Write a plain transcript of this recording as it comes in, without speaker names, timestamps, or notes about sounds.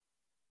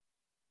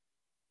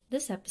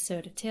This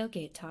episode of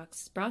Tailgate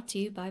Talks is brought to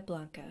you by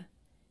Blanca.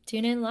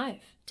 Tune in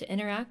live to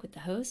interact with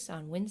the hosts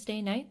on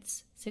Wednesday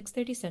nights,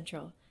 6:30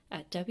 Central,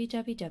 at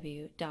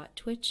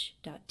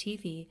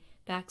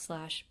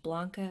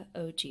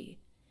www.twitch.tv/BlancaOG.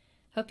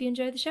 Hope you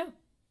enjoy the show.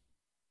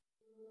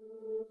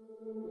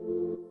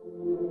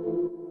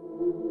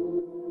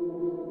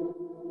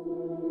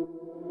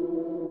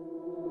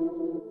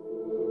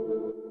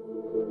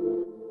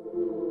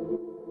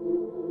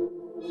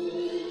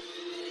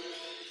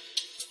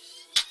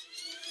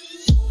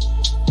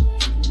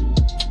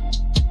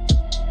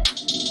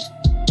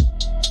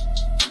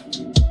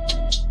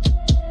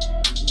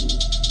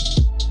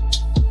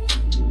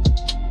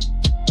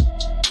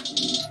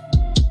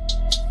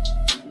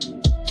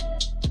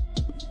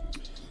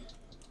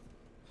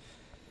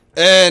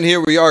 And here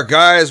we are,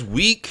 guys.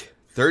 Week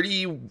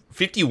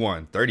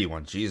 51.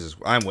 Jesus,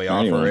 I'm way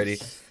off already.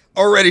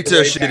 Already to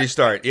a shitty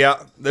start.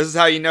 Yeah, this is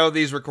how you know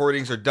these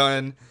recordings are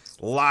done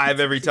live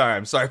every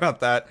time. Sorry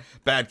about that.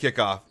 Bad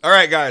kickoff. All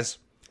right, guys.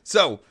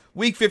 So,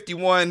 week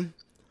 51.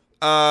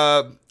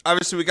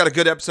 Obviously, we got a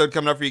good episode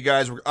coming up for you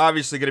guys. We're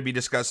obviously going to be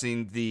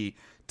discussing the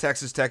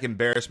Texas Tech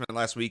embarrassment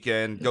last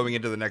weekend. Going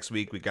into the next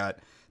week, we got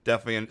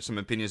definitely some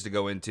opinions to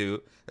go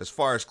into as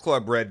far as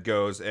Club Red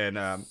goes.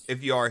 And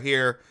if you are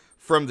here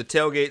from the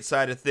tailgate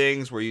side of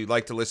things, where you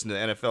like to listen to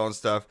NFL and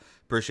stuff,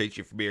 appreciate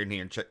you for being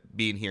here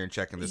and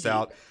checking this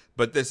out.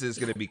 But this is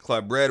going to be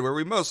Club Red, where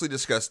we mostly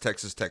discuss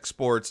Texas Tech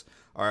sports,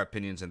 our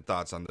opinions and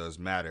thoughts on those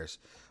matters.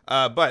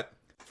 But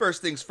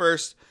first things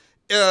first,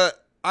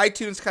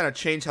 iTunes kind of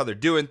changed how they're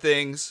doing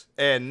things,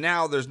 and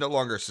now there's no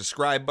longer a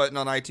subscribe button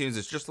on iTunes.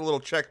 It's just a little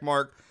check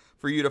mark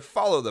for you to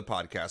follow the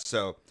podcast.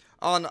 So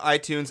on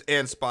iTunes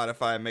and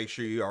Spotify, make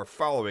sure you are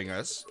following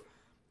us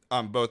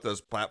on both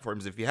those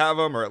platforms if you have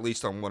them, or at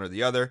least on one or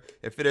the other.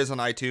 If it is on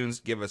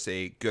iTunes, give us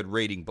a good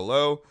rating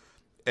below,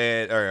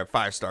 or a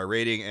 5-star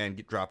rating,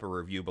 and drop a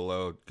review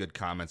below. Good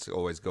comments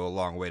always go a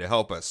long way to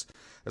help us.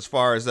 As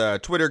far as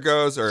Twitter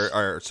goes, or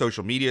our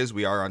social medias,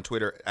 we are on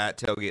Twitter at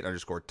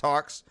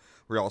tailgate_talks.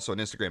 We're also on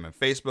Instagram and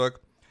Facebook,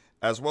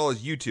 as well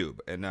as YouTube.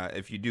 And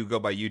if you do go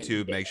by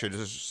YouTube, make sure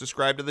to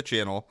subscribe to the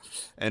channel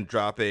and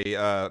drop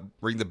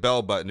ring the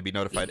bell button to be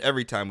notified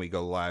every time we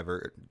go live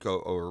or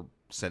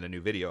send a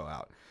new video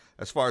out.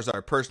 As far as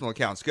our personal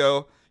accounts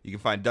go, you can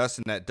find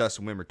Dustin at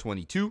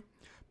DustinWimmer22.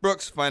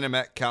 Brooks, find him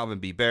at Calvin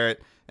B.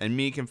 Barrett. And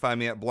me, can find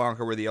me at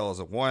Blanca, where the L is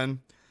a 1.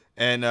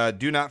 And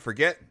do not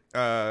forget,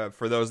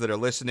 for those that are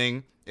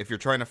listening, if you're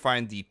trying to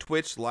find the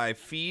Twitch live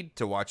feed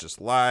to watch us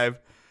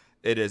live,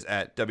 it is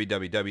at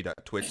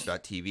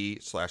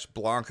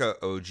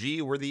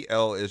www.twitch.tv/BlancaOG, where the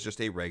L is just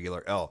a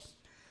regular L.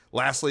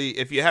 Lastly,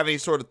 if you have any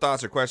sort of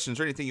thoughts or questions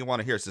or anything you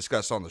want to hear us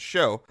discuss on the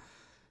show,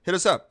 hit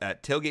us up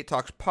at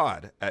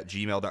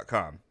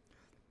tailgatetalkspod@gmail.com.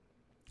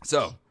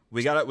 So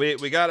we got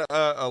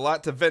a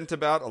lot to vent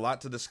about, a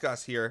lot to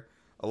discuss here,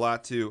 a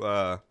lot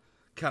to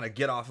kind of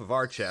get off of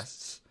our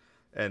chests.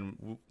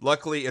 And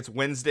luckily, it's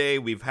Wednesday.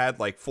 We've had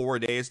like 4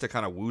 days to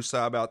kind of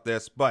woosah about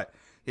this, but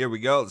here we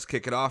go. Let's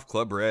kick it off.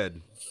 Club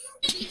Red.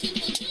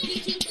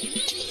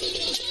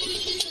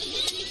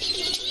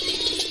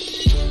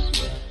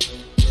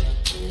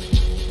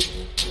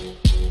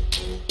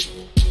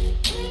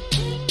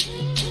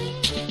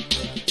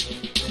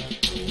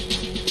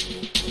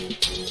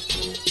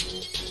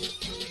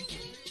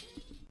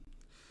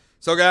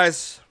 So,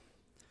 guys,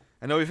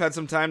 I know we've had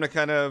some time to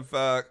kind of,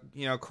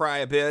 cry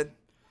a bit,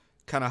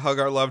 kind of hug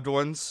our loved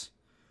ones,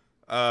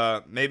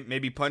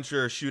 maybe punch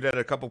or shoot at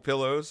a couple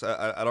pillows.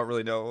 I don't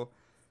really know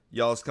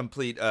y'all's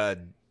complete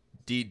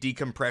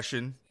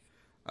decompression,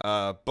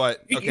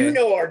 but okay. You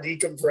know our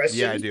decompression.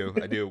 Yeah, I do.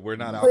 We're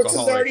not Brooks alcoholics. is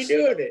already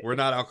doing it. We're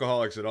not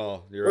alcoholics at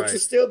all. You're Brooks right.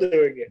 is still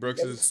doing it.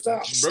 Brooks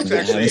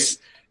actually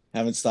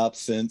haven't stopped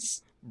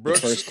since the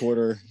first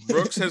quarter.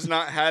 Brooks has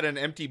not had an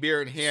empty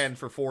beer in hand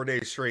for 4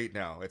 days straight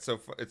now. It's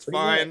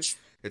fine. Much.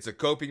 It's a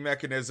coping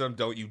mechanism.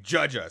 Don't you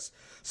judge us.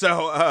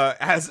 So,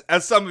 as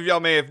some of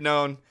y'all may have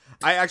known,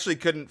 I actually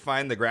couldn't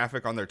find the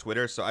graphic on their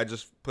Twitter, so I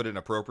just put an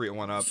appropriate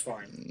one up. It's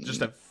fine.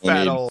 Just a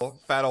fat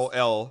ol'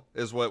 L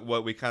is what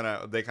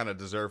they kind of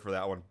deserve for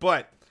that one.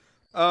 But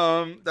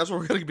that's what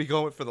we're going to be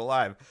going with for the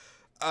live.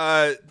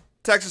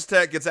 Texas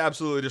Tech gets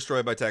absolutely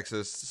destroyed by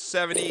Texas,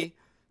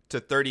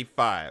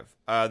 70-35.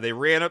 They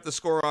ran up the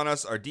score on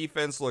us. Our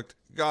defense looked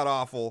god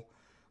awful.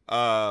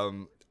 I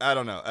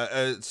don't know.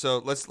 So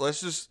let's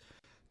just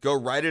go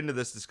right into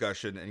this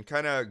discussion and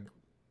kind of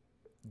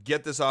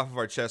get this off of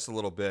our chest a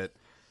little bit.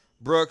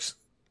 Brooks,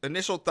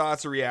 initial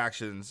thoughts or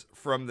reactions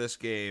from this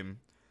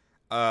game,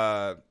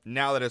 now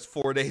that it's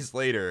 4 days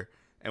later,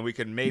 and we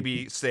can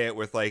maybe say it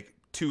with like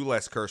 2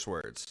 less curse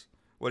words.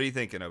 What are you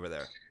thinking over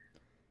there?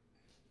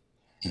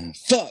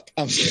 Fuck.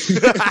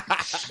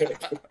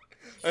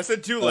 I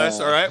said 2 less.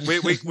 All right.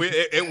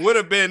 It would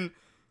have been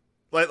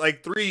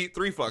like three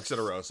fucks in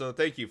a row. So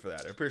thank you for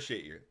that. I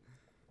appreciate you.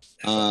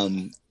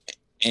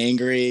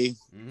 Angry,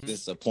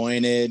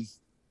 disappointed,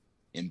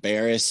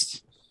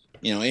 embarrassed.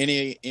 You know,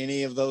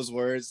 any of those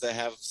words that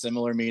have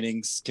similar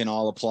meanings can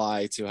all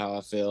apply to how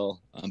I feel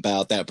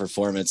about that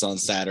performance on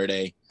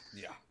Saturday.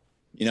 Yeah.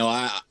 You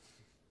know,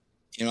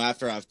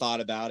 after I've thought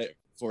about it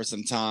for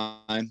some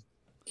time,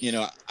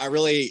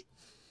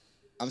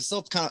 I'm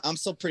still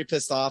pretty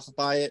pissed off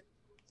by it.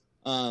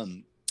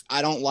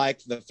 I don't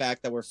like the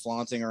fact that we're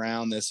flaunting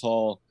around this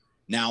whole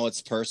now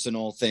it's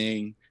personal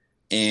thing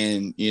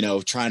and,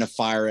 trying to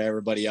fire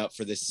everybody up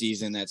for this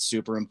season. That's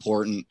super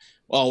important.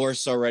 Well, we're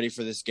so ready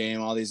for this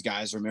game. All these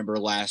guys remember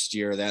last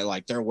year that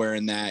like they're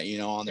wearing that,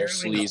 on their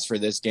sleeves for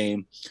this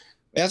game.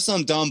 We have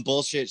some dumb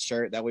bullshit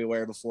shirt that we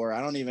wear before.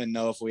 I don't even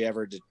know if we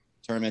ever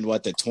determined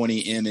what the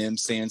 20mm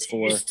stands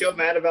for. You're still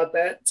mad about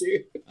that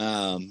too?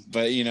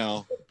 But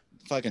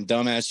fucking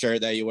dumbass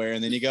shirt that you wear,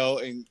 and then you go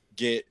and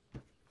get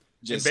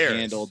just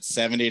handled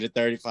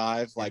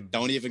 70-35. Like,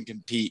 don't even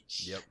compete.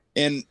 Yep.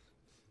 And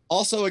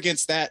also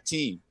against that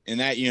team in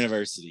that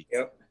university.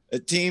 Yep.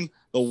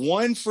 The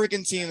one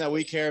freaking team that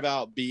we care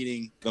about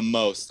beating the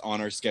most on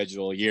our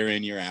schedule year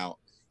in, year out.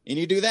 And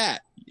you do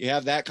that. You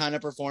have that kind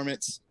of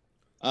performance.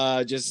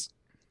 Just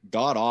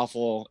god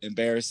awful,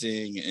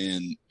 embarrassing,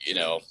 and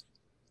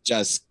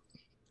just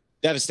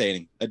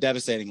devastating. A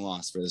devastating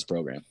loss for this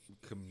program.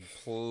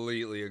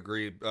 Completely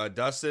agree.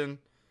 Dustin,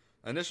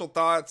 initial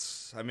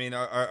thoughts? I mean,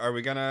 are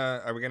we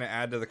gonna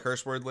add to the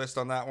curse word list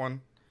on that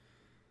one?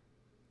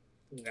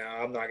 No,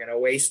 I'm not gonna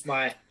waste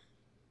my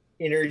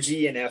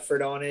energy and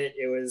effort on it.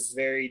 It was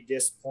very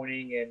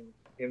disappointing and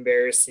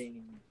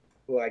embarrassing.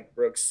 Like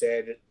Brooks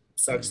said, it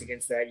sucks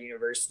against that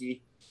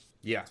university.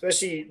 Yeah,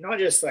 especially not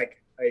just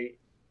like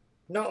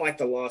not like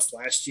the loss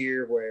last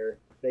year where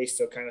they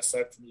still kind of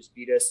sucked and just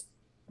beat us.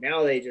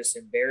 Now they just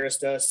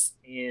embarrassed us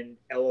and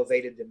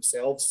elevated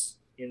themselves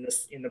in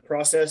the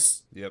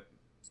process. Yep.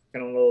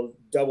 Kind of a little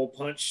double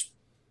punch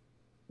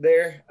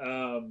there.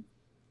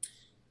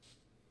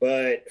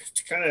 But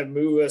to kind of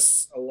move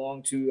us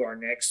along to our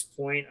next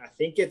point, I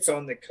think it's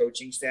on the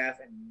coaching staff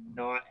and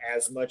not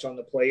as much on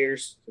the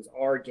players because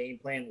our game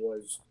plan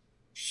was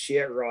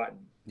shit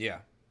rotten. Yeah.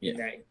 In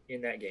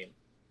that game.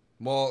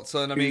 Well,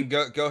 so I mean,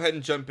 go ahead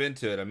and jump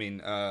into it. I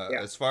mean,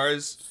 as far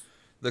as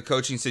the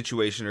coaching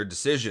situation or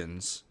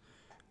decisions,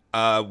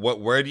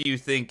 where do you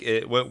think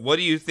what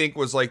do you think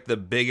was like the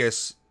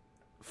biggest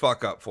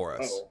fuck up for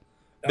us?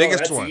 Biggest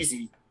that's one.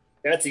 Easy.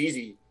 That's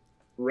easy.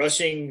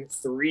 Rushing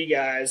 3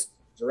 guys,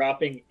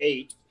 dropping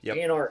 8,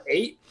 and our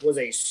 8 was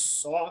a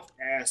soft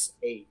ass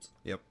 8.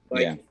 Yep.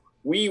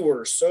 We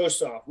were so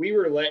soft. We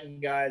were letting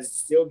guys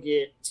still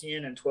get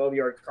 10 and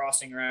 12-yard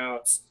crossing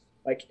routes.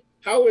 Like,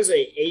 how is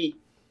a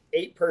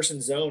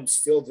 8-person zone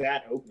still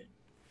that open?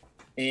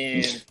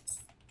 And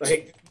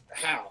like,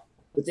 how?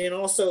 But then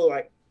also,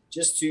 like,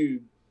 just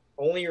to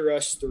only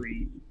rush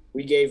 3,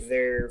 we gave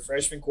their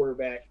freshman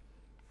quarterback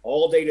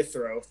all day to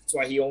throw. That's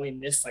why he only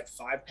missed like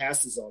 5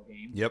 passes all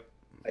game. Yep.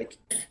 Like,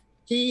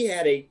 he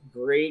had a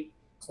great,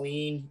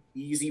 clean,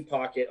 easy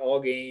pocket all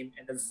game.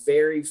 And the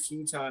very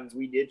few times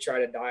we did try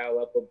to dial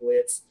up a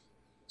blitz,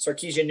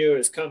 Sarkisian knew it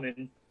was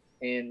coming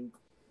and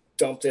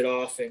dumped it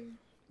off, and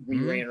we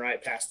ran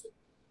right past it.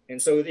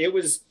 And so it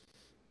was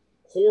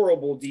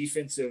horrible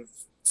defensive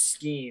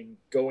scheme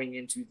going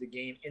into the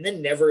game and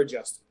then never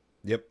adjusted.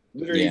 Yep.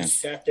 Literally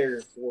sat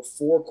there for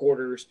 4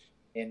 quarters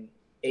and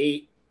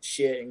ate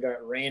shit and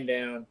got ran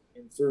down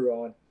and threw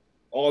on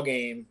all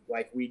game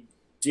like we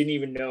didn't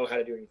even know how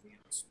to do anything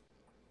else.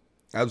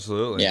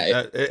 Absolutely.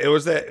 Yeah. It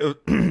was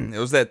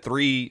that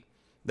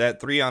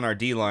 3 on our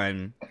D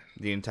line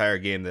the entire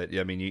game that,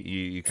 I mean,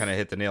 you kind of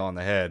hit the nail on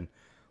the head,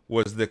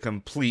 was the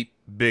complete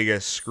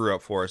biggest screw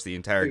up for us the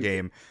entire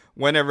game.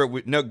 Whenever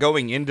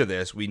going into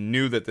this, we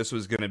knew that this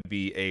was going to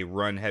be a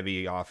run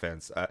heavy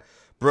offense.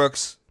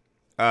 Brooks,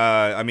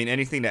 I mean,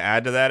 anything to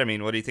add to that? I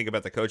mean, what do you think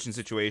about the coaching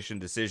situation,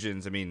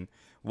 decisions? I mean,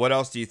 what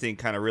else do you think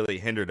kind of really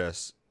hindered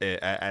us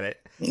at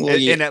it,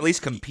 and at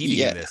least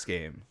competing in this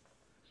game?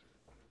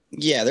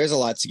 Yeah, there's a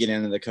lot to get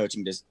into the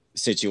coaching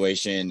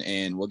situation,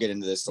 and we'll get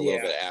into this a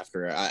little bit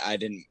after. I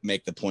didn't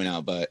make the point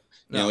out, but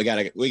we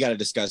gotta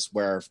discuss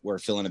where we're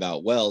feeling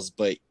about Wells.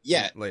 But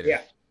later.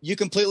 Yeah, you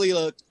completely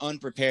looked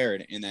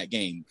unprepared in that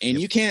game, and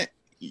you can't.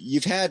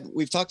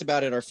 We've talked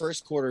about it. Our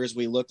first quarters,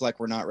 we look like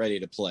we're not ready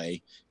to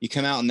play. You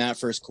come out in that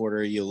first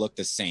quarter, you look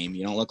the same.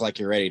 You don't look like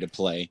you're ready to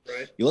play.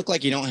 Right. You look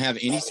like you don't have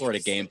any sort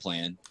of game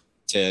plan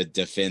to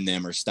defend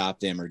them or stop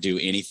them or do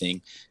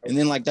anything. And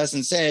then, like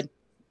Dustin said,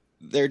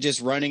 they're just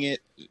running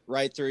it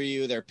right through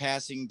you. They're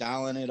passing,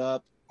 dialing it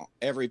up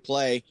every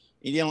play.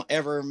 You don't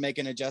ever make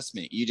an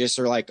adjustment. You just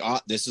are like,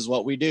 this is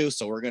what we do,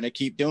 so we're going to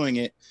keep doing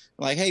it.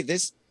 Like, hey,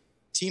 this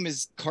team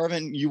is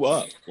carving you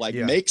up. Like,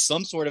 make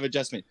some sort of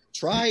adjustment.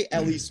 Try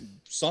at least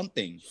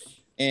something.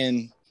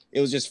 And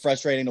it was just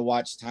frustrating to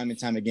watch time and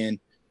time again.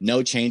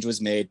 No change was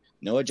made.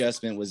 No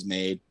adjustment was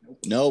made.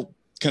 No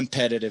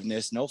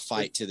competitiveness, no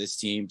fight to this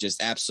team.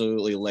 Just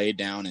absolutely laid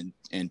down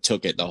and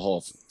took it the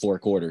whole 4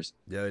 quarters.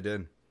 Yeah, they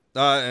did.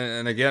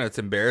 And again, it's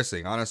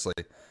embarrassing, honestly,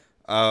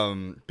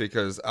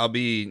 because I'll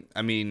be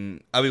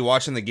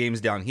watching the games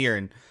down here,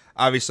 and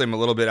obviously I'm a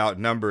little bit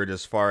outnumbered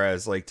as far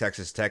as like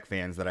Texas Tech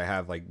fans that I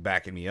have like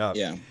backing me up.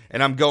 Yeah.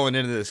 And I'm going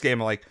into this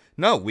game, I'm like,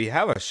 no, we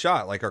have a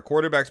shot. Like, our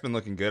quarterback's been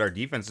looking good, our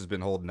defense has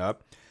been holding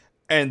up,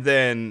 and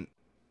then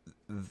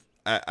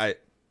I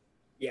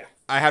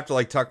I have to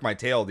like tuck my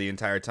tail the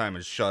entire time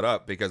and shut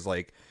up because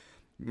like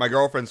my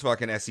girlfriend's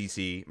fucking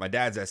SEC, my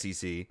dad's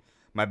SEC,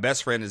 my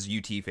best friend is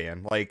UT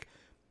fan. Like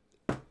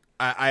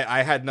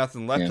I had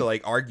nothing left to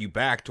like argue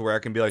back to where I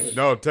can be like,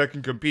 no, Tech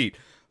can compete.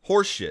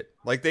 Horseshit.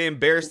 Like they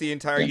embarrassed the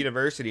entire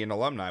university and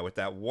alumni with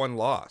that one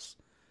loss.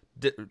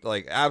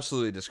 Like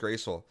absolutely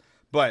disgraceful.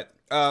 But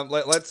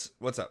let's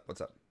what's up?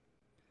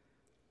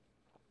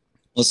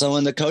 Well, so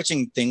in the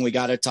coaching thing, we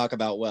got to talk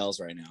about Wells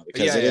right now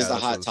because it is the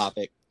hot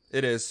topic.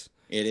 It is.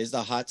 It is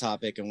the hot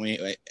topic,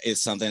 and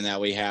it's something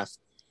that we have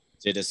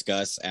to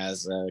discuss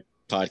as a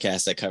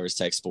podcast that covers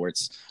Tech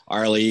sports.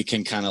 Arlie, you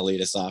can kind of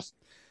lead us off.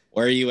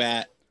 Where are you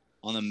at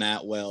on the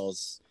Matt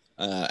Wells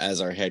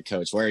as our head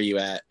coach? Where are you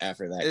at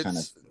after that kind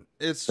of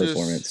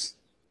performance?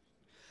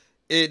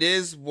 It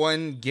is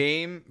one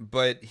game,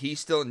 but he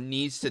still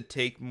needs to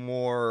take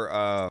more.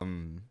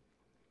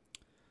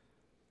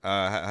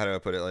 How do I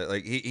put it?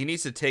 Like he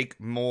needs to take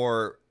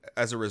more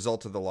as a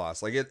result of the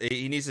loss. Like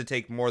he needs to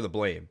take more of the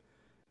blame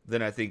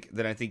than I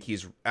think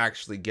he's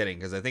actually getting.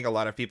 Because I think a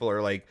lot of people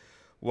are like,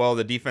 well,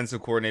 the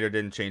defensive coordinator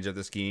didn't change up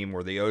the scheme,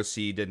 or the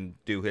OC didn't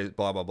do his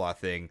blah blah blah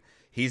thing.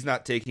 He's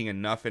not taking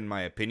enough, in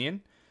my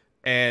opinion.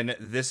 And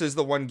this is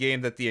the one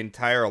game that the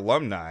entire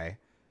alumni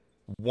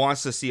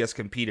wants to see us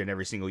compete in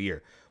every single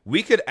year.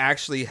 We could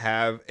actually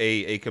have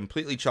a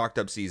completely chalked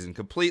up season,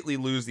 completely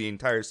lose the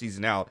entire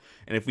season out.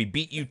 And if we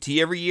beat UT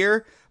every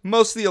year,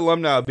 most of the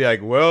alumni will be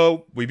like,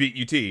 well, we beat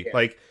UT. Yeah.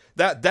 Like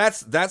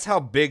that's how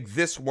big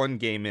this one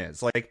game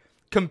is. Like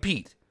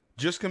compete,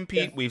 just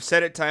compete. Yeah. We've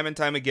said it time and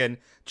time again.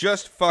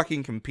 Just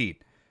fucking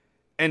compete.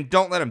 And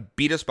don't let them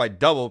beat us by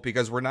double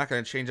because we're not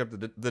going to change up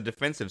the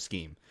defensive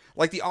scheme.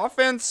 Like the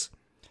offense,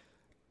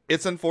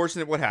 it's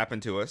unfortunate what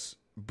happened to us,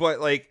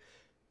 but like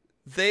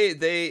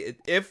they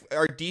if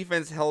our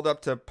defense held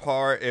up to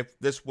par, if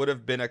this would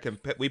have been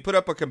we put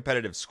up a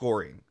competitive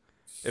scoring,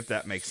 if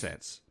that makes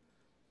sense.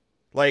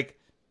 Like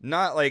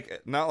not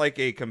like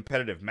a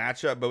competitive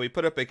matchup, but we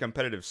put up a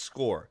competitive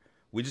score.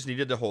 We just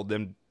needed to hold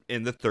them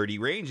in the 30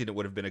 range, and it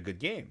would have been a good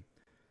game.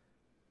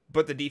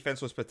 But the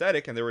defense was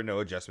pathetic, and there were no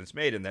adjustments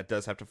made, and that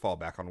does have to fall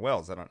back on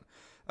Wells. I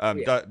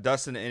don't.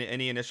 Dustin,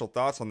 any initial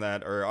thoughts on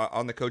that or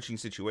on the coaching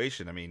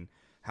situation? I mean,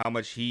 how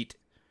much heat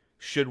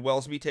should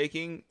Wells be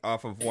taking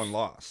off of one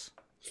loss?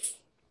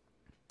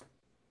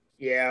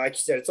 Yeah, like you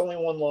said, it's only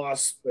one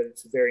loss, but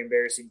it's a very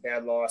embarrassing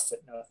bad loss that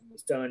nothing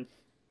was done.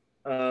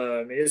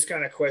 It is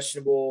kind of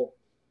questionable.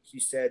 You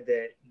said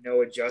that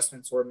no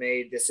adjustments were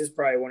made. This is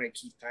probably one of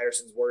Keith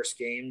Patterson's worst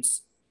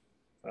games,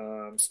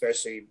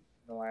 especially in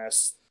the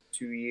last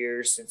 2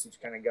 years since he's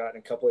kind of gotten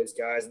a couple of his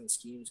guys and the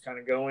schemes kind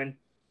of going,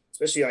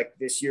 especially like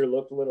this year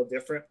looked a little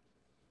different.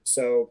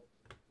 So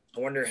I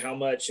wonder how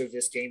much of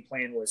this game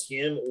plan was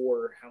him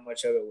or how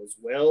much of it was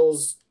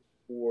Wells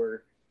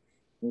or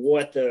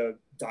what the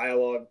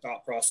dialogue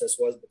thought process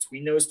was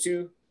between those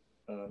two.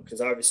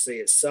 Because obviously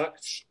it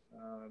sucked.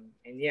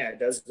 And yeah, it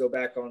does go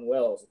back on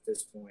Wells at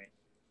this point.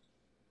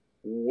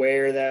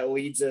 Where that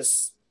leads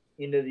us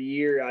into the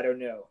year, I don't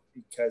know,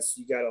 because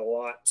you got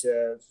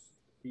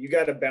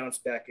to bounce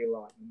back a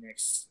lot in the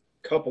next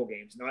couple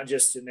games, not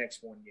just the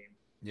next one game.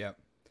 Yep.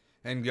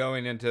 And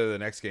going into the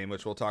next game,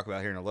 which we'll talk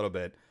about here in a little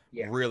bit,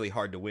 really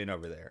hard to win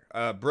over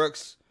there.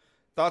 Brooks,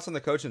 thoughts on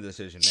the coaching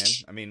decision, man?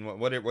 I mean,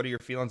 what are your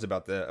feelings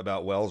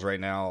about Wells right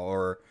now,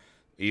 or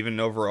even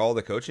overall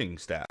the coaching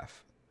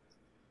staff?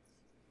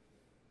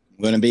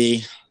 I'm going to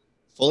be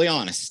fully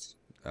honest.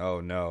 Oh,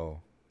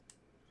 no.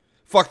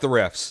 Fuck the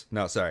refs.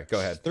 No, sorry. Go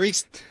ahead.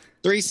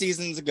 Three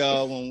seasons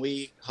ago when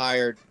we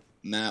hired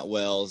Matt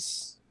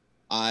Wells,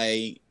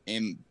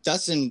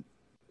 Dustin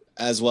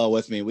as well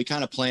with me. We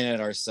kind of planted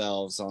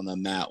ourselves on the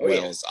Matt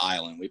Wells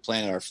Island. We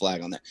planted our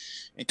flag on that.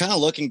 And kind of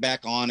looking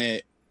back on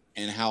it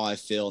and how I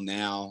feel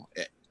now,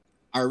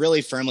 I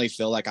really firmly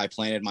feel like I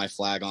planted my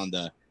flag on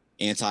the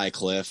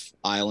anti-Cliff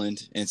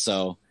Island. And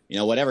so,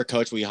 whatever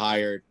coach we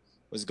hired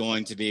was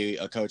going to be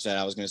a coach that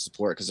I was going to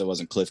support because it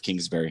wasn't Cliff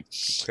Kingsbury.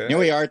 Okay. Here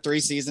we are 3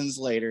 seasons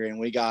later, and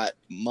we got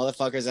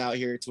motherfuckers out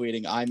here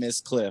tweeting, I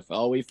miss Cliff.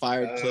 Oh, we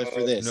fired Cliff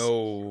for this.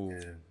 No.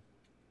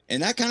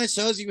 And that kind of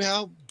shows you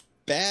how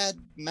bad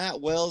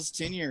Matt Wells'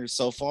 tenure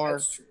so far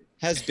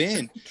has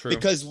been. True.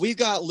 Because we've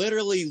got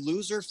literally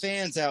loser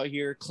fans out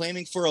here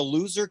claiming for a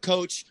loser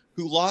coach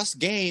who lost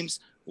games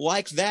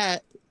like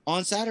that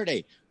on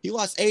Saturday. He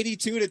lost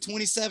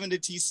 82-27 to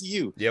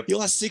TCU. Yep. He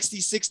lost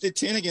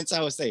 66-10 against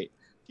Iowa State.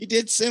 He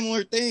did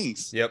similar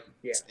things. Yep.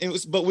 Yeah.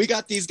 But we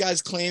got these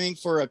guys claiming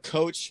for a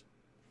coach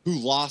who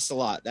lost a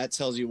lot. That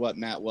tells you what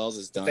Matt Wells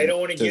has done. They don't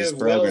want to give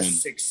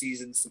Wells 6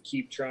 seasons to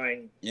keep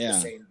trying the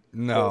same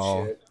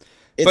bullshit.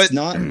 It's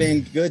not been a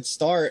good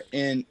start.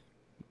 And,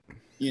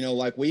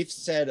 like we've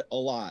said a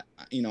lot,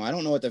 I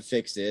don't know what the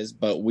fix is,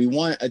 but we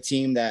want a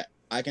team that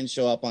I can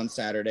show up on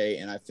Saturday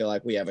and I feel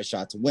like we have a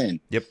shot to win.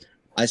 Yep.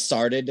 I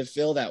started to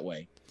feel that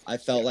way. I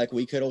felt like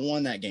we could have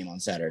won that game on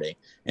Saturday.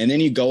 And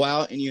then you go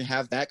out and you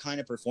have that kind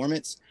of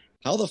performance.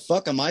 How the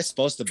fuck am I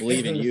supposed to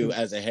believe in you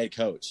as a head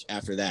coach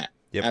after that?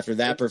 Yep. After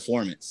that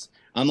performance?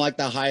 I'm like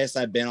the highest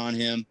I've been on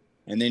him.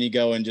 and then you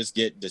go and just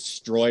get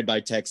destroyed by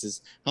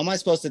Texas. How am I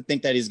supposed to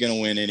think that he's going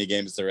to win any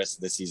games the rest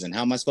of the season?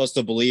 How am I supposed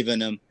to believe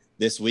in him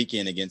this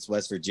weekend against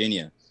West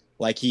Virginia?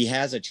 Like, he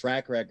has a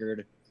track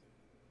record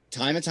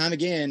time and time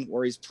again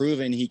where he's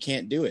proven he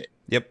can't do it.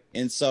 Yep.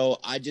 And so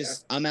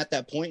I'm at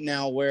that point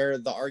now where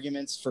the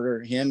arguments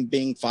for him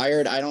being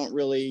fired,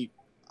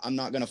 I'm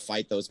not going to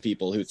fight those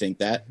people who think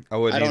that.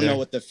 I don't know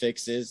what the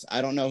fix is.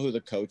 I don't know who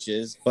the coach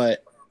is,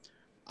 but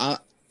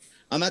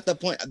I'm at the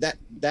point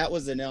that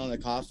was the nail in the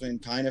coffin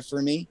kind of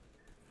for me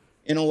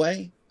in a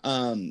way.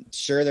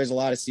 Sure, there's a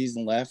lot of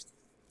season left,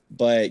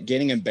 but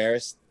getting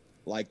embarrassed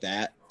like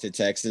that to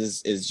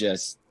Texas is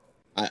just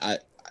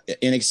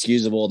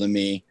inexcusable to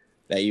me,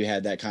 that you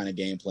had that kind of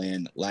game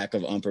plan, lack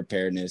of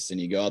unpreparedness, and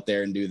you go out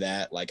there and do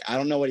that. Like, I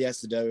don't know what he has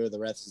to do the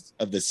rest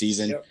of the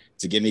season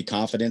to give me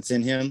confidence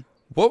in him.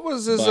 What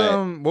was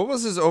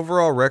his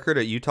overall record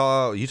at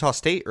Utah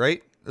State,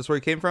 right? That's where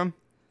he came from?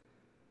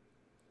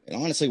 It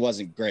honestly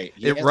wasn't great.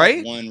 He had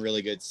right? One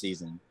really good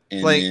season.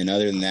 And then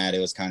other than that, it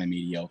was kind of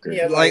mediocre.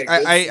 Yeah,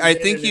 I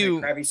think a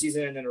crappy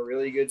season and then a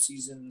really good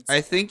season.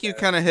 I think you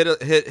kind of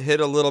hit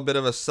a little bit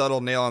of a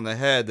subtle nail on the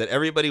head, that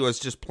everybody was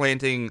just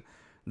planting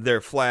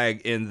their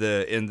flag in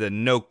the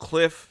No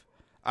Cliff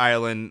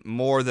Island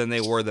more than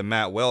they were the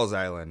Matt Wells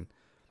Island,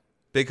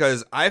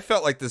 because I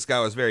felt like this guy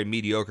was very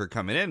mediocre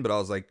coming in, but I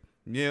was like,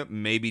 yeah,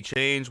 maybe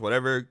change,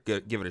 whatever,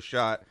 give it a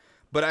shot.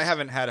 But I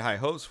haven't had high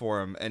hopes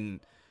for him, and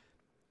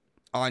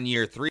on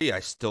year 3, I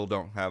still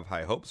don't have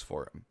high hopes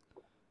for him.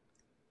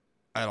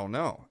 I don't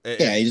know.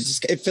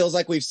 It feels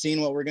like we've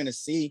seen what we're going to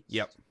see.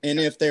 Yep. And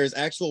if there's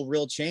actual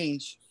real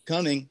change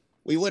coming,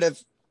 we would have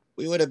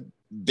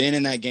been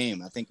in that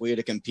game. I think we would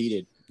have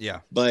competed. Yeah.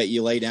 But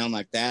you lay down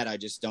like that, I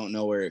just don't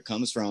know where it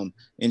comes from.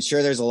 And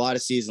sure, there's a lot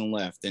of season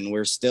left, and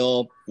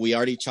we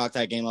already chalked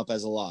that game up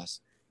as a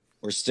loss.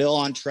 We're still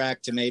on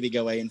track to maybe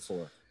go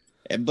 8-4.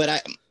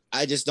 But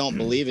I just don't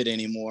believe it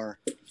anymore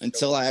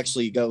until I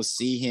actually go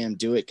see him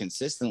do it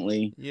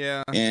consistently.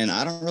 Yeah. And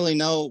I don't really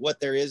know what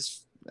there is.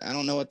 I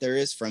don't know what there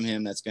is from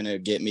him that's going to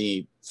get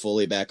me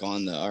fully back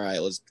on all right,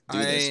 let's do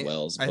this,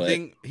 Wells. But I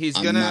think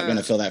I'm not going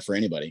to feel that for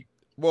anybody.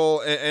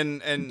 Well,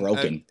 and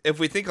broken. And if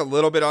we think a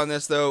little bit on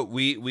this, though,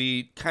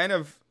 we kind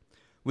of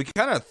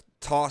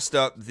tossed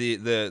up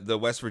the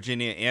West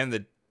Virginia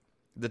and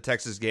the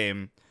Texas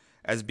game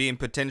as being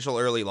potential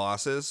early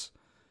losses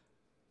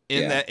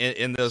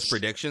in those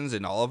predictions,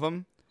 in all of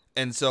them.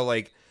 And so,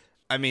 like,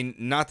 I mean,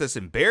 not this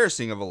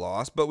embarrassing of a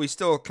loss, but we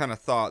still kind of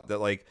thought that,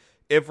 like,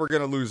 if we're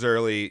going to lose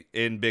early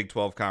in Big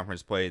 12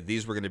 conference play,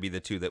 these were going to be the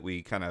two that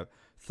we kind of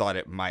thought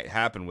it might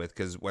happen with,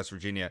 because West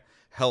Virginia,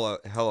 hella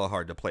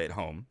hard to play at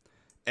home.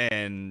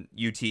 And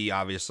UT,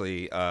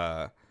 obviously,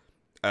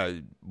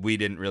 we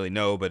didn't really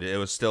know, but it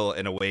was still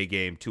an away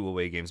game, 2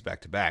 away games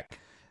back to back.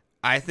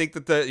 I think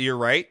that you're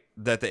right,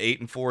 that the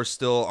 8-4 is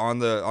still on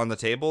the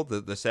table,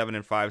 the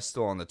 7-5 is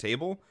still on the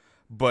table,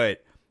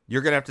 but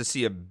you're gonna have to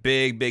see a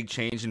big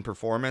change in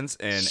performance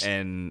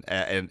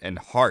and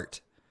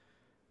heart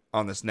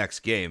on this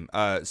next game.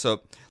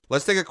 So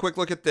let's take a quick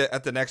look at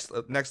the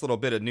next little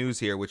bit of news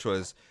here, which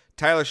was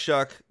Tyler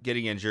Shuck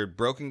getting injured,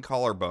 broken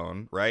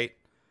collarbone, right?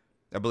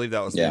 I believe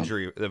that was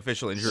the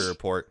official injury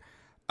report.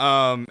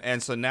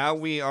 And so now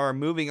we are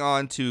moving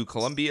on to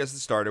Columbia as the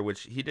starter,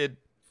 which he did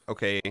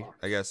okay,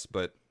 I guess,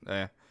 but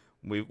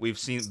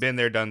we've been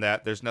there, done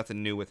that. There's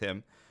nothing new with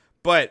him.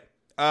 But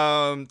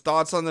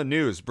thoughts on the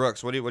news,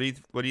 Brooks? What are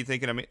you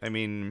thinking? I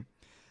mean,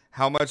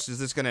 how much is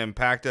this going to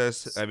impact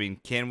us? I mean,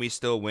 can we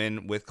still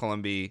win with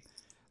Columbia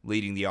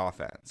leading the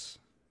offense?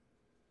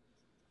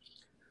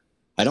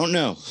 I don't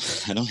know.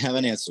 I don't have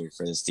an answer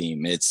for this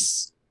team.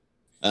 It's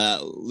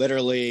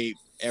literally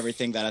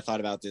everything that I thought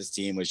about this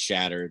team was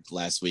shattered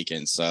last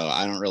weekend. So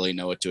I don't really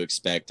know what to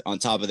expect. On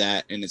top of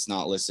that, and it's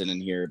not listed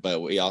in here,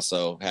 but we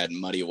also had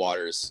Muddy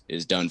Waters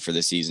is done for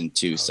the season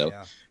too.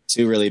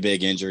 Two really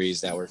big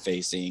injuries that we're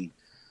facing.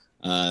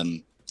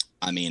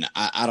 I mean,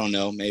 I don't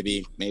know.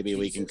 Maybe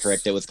we can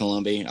correct it with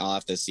Columbia. I'll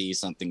have to see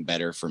something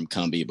better from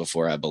Cumbie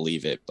before I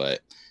believe it.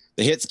 But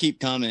the hits keep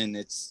coming.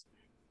 It's,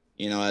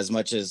 as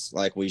much as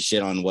like we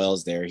shit on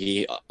Wells there,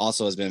 he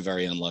also has been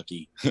very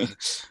unlucky in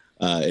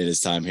his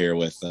time here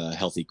with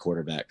healthy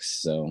quarterbacks.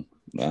 So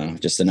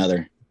just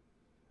another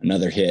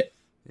hit.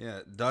 Yeah,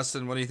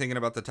 Dustin, what are you thinking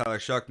about the Tyler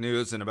Shuck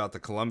news and about the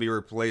Columbia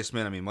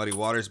replacement? I mean, Muddy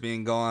Waters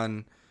being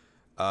gone.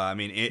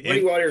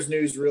 Muddy Waters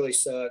news really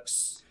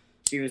sucks.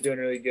 He was doing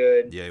really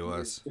good. Yeah, he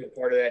was.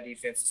 Part of that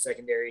defensive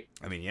secondary.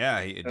 I mean,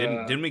 yeah,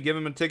 didn't we give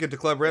him a ticket to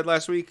Club Red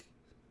last week?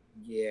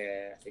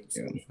 Yeah, I think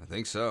so. I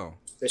think so.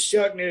 The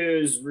Shuck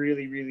news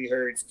really, really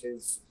hurts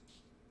because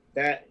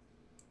that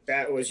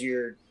was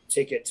your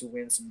ticket to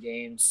win some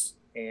games.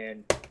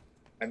 And,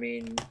 I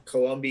mean,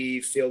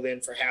 Columbia filled in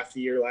for half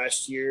the year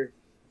last year.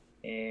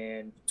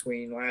 And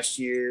between last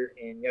year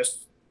and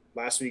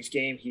last week's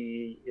game,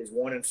 he is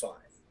 1-5.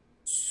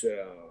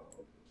 So,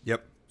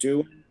 yep,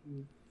 doing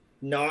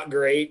not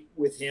great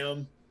with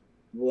him.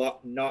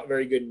 Not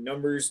very good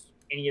numbers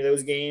any of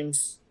those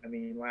games. I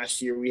mean,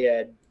 last year we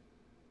had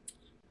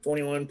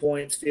 21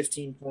 points,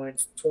 15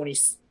 points,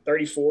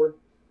 34.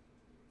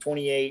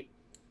 28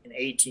 and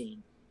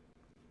 18.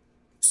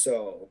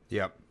 So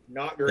Yep.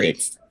 not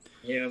great stuff.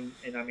 Him,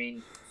 and I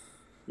mean,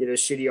 you had a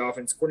shitty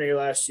offense coordinator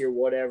last year,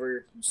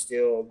 whatever. You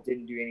still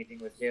didn't do anything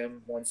with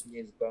him once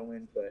against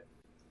Bowen, but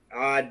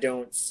I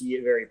don't see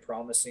it very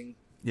promising.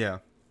 Yeah.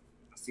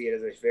 I see it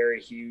as a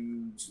very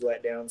huge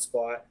letdown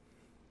spot,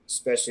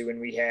 especially when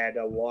we had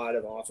a lot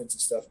of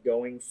offensive stuff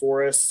going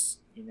for us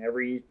in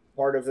every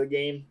part of the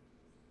game.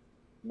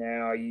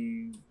 Now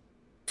you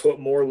put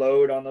more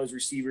load on those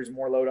receivers,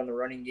 more load on the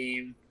running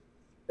game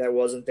that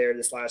wasn't there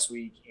this last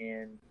week,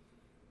 and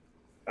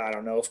I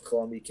don't know if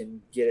Columbia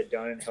can get it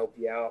done and help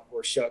you out,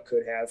 or Shuck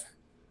could have.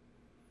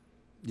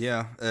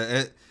 Yeah,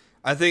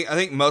 I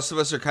think most of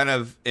us are kind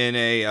of in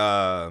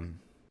a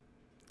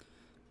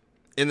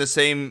in the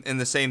same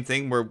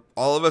thing where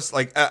all of us,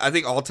 like, I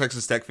think all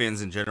Texas Tech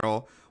fans in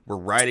general were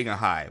riding a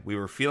high. We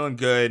were feeling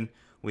good.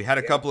 We had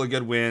a couple of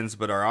good wins,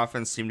 but our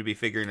offense seemed to be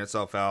figuring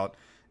itself out.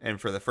 And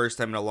for the first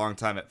time in a long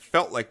time, it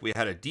felt like we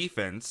had a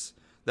defense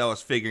that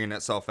was figuring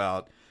itself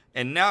out.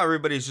 And now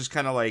everybody's just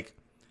kind of like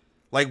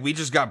we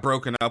just got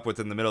broken up with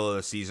in the middle of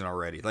the season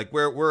already. Like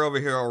we're over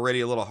here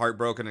already a little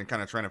heartbroken and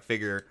kind of trying to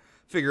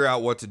figure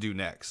out what to do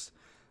next.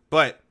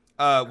 But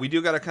we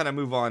do got to kind of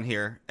move on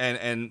here,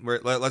 and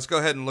let's go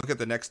ahead and look at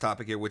the next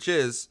topic here, which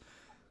is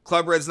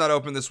Club Red's not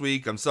open this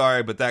week. I'm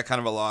sorry, but that kind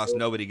of a loss.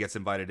 Nobody gets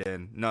invited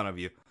in, none of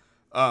you.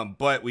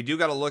 But we do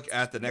got to look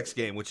at the next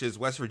game, which is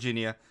West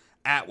Virginia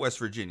at West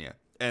Virginia,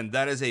 and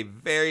that is a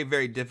very,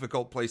 very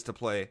difficult place to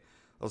play.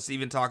 I was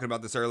even talking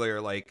about this earlier,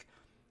 like.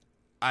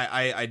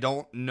 I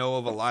don't know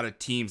of a lot of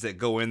teams that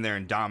go in there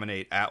and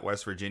dominate at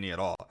West Virginia at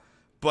all.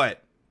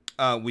 But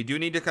we do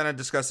need to kind of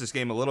discuss this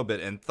game a little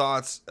bit, and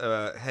thoughts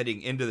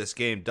heading into this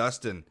game.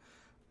 Dustin,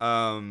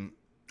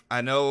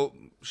 I know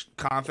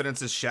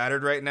confidence is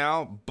shattered right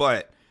now,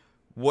 but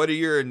what are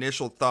your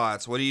initial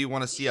thoughts? What do you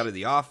want to see out of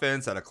the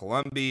offense, out of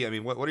Columbia? I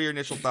mean, what are your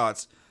initial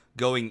thoughts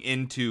going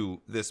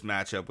into this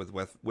matchup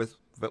with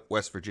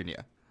West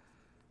Virginia?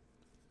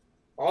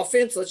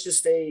 Offense, let's just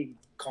stay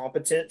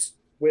competent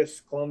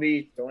with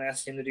Columbia. Don't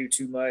ask him to do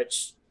too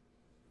much.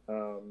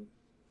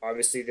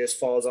 Obviously, this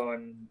falls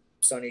on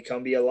Sonny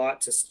Cumbie a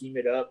lot to scheme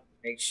it up,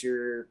 make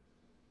sure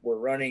we're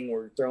running,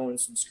 we're throwing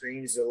some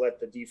screens to let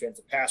the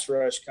defensive pass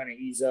rush kind of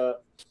ease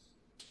up.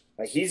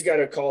 He's got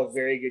to call a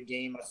very good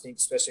game, I think,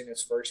 especially in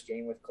this first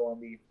game with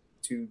Columbia,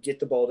 to get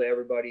the ball to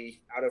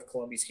everybody out of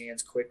Columbia's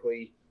hands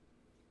quickly.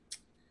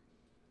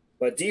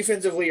 But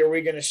defensively, are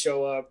we going to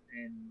show up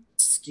and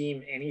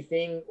scheme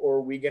anything, or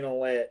are we going to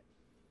let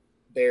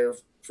their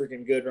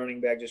freaking good running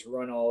back just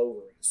run all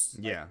over us?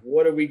 Yeah.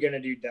 What are we going to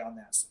do down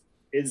that side?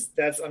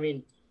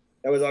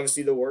 That was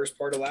obviously the worst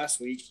part of last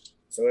week.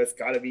 So it's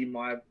got to be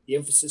the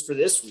emphasis for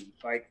this week.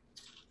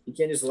 You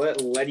can't just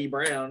let Letty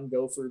Brown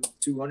go for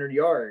 200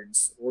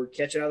 yards or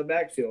catch it out of the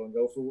backfield and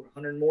go for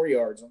 100 more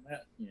yards on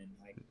that end.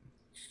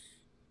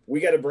 We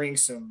got to bring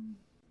some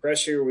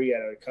pressure. We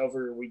got to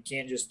cover. We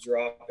can't just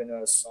drop in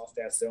a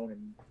soft-ass zone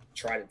and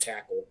try to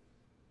tackle.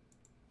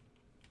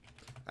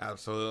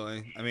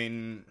 Absolutely. I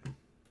mean,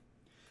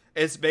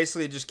 it's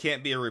basically just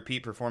can't be a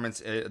repeat performance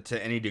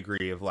to any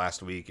degree of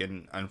last week.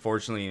 And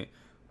unfortunately,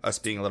 us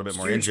being a little bit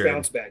more injured.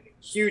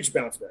 Huge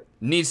bounce back.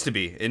 Needs to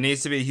be. It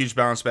needs to be a huge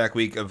bounce back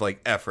week of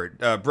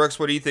effort. Brooks,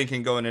 what are you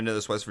thinking going into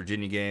this West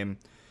Virginia game?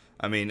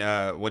 I mean,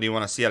 what do you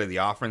want to see out of the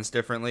offense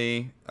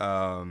differently?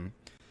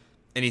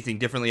 Anything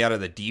differently out of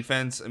the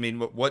defense? I mean,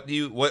 what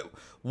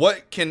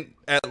can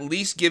at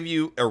least give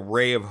you a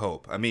ray of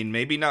hope? I mean,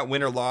 maybe not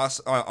win or loss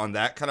on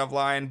that kind of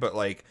line, but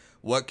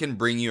what can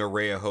bring you a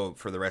ray of hope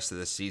for the rest of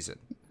this season?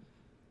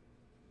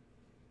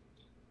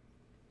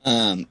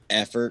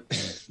 Effort.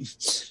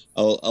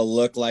 A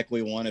look like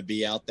we want to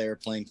be out there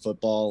playing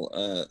football.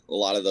 A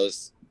lot of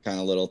those kind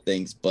of little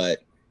things, but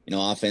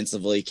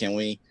offensively, can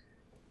we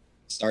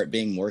start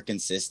being more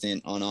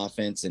consistent on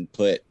offense and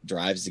put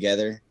drives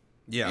together?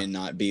 Yeah. And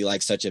not be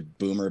such a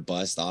boomer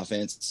bust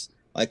offense.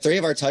 3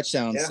 of our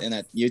touchdowns in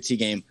that UT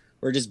game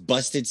were just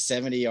busted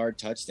 70-yard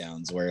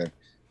touchdowns where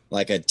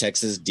a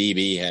Texas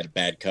DB had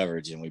bad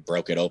coverage and we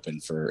broke it open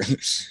for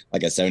a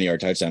 70-yard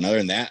touchdown. Other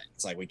than that,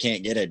 it's we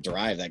can't get a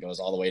drive that goes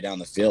all the way down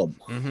the field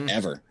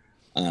ever.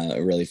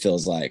 It really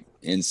feels like.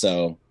 And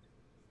so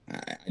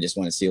I just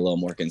want to see a little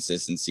more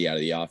consistency out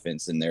of the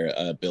offense and their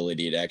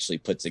ability to actually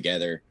put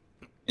together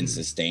and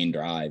sustain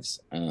drives.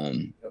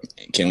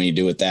 Can we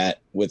do that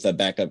with a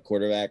backup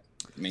quarterback?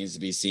 Remains to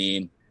be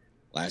seen.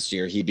 Last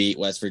year he beat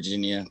West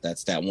Virginia.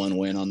 That's that one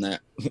win on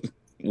that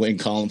win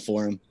column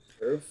for him.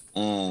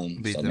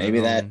 So maybe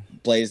that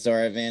plays to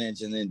our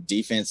advantage, and then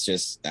defense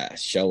just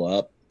show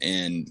up.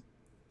 And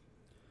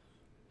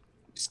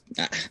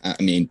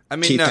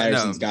Keith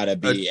Patterson's got to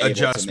be able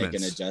to make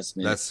an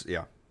adjustment. That's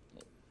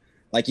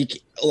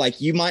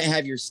you might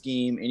have your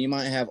scheme, and you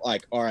might have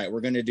all right,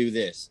 we're going to do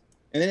this.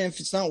 And then if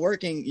it's not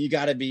working, you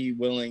got to be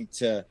willing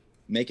to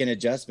make an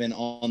adjustment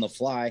on the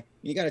fly.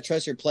 You got to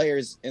trust your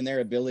players and their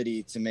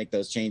ability to make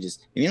those changes.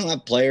 If you don't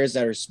have players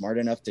that are smart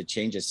enough to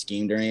change a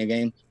scheme during a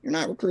game, you're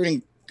not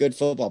recruiting good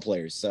football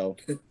players. So,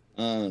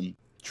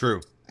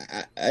 true.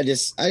 I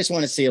just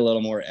want to see a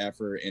little more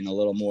effort and a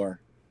little more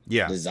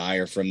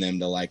desire from them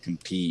to like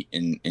compete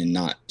and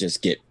not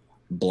just get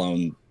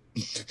blown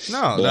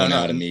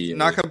out immediately.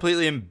 Not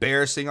completely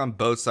embarrassing on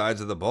both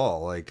sides of the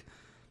ball. Like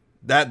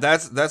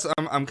that's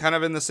I'm kind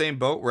of in the same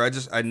boat where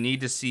I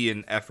need to see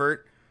an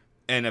effort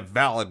and a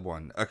valid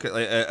one.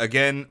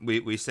 Again,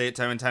 we say it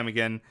time and time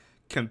again,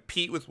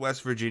 compete with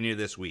West Virginia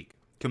this week.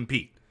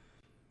 Compete.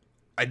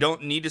 I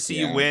don't need to see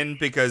you win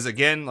because,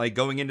 again, like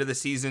going into the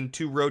season,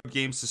 2 road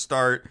games to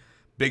start,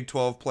 Big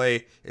 12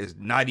 play is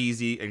not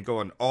easy, and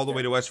going all the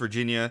way to West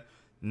Virginia,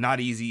 not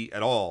easy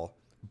at all.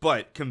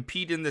 But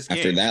compete in this game.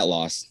 After that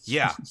loss.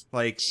 Yeah,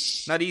 like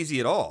not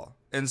easy at all.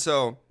 And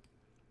so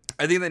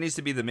I think that needs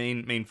to be the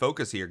main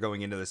focus here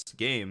going into this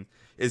game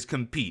is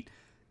compete.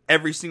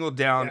 Every single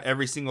down,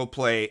 every single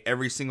play,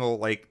 every single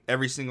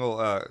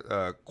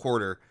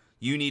quarter,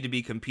 you need to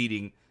be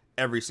competing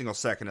every single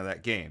second of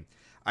that game.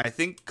 I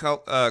think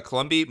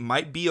Columbia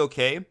might be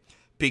okay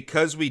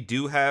because we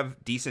do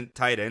have decent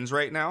tight ends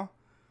right now.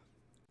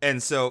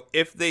 And so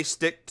if they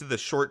stick to the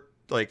short,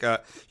 like,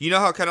 you know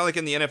how kind of like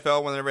in the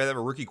NFL, whenever they have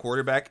a rookie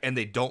quarterback and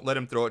they don't let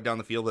him throw it down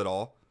the field at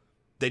all,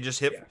 they just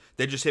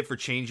hit for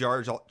change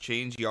yards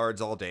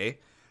all day.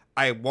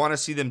 I want to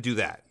see them do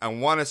that. I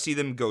want to see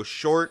them go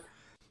short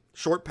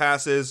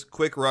passes,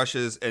 quick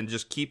rushes, and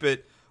just keep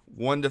it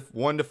 1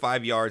 to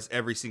 5 yards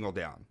every single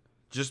down.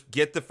 Just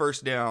get the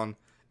first down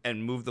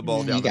and move the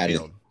ball down the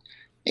field.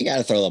 You got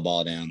to throw the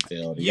ball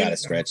downfield. You got to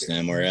stretch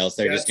them, or else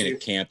they're just going to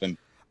camp them.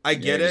 I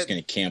get it. They're just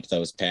going to camp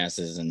those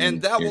passes, and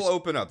that will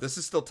open up. This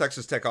is still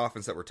Texas Tech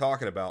offense that we're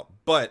talking about,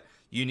 but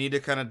you need to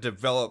kind of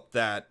develop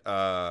that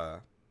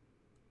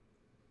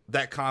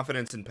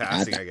confidence in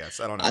passing. I guess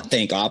I don't know. I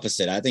think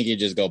opposite. I think you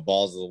just go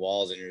balls to the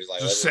walls, and you're just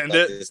like, just let's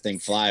let this thing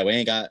fly. We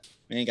ain't got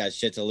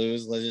shit to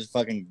lose. Let's just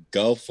fucking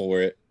go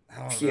for it.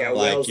 Like you've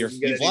lost your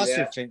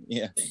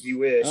you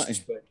wish,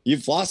 but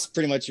you've lost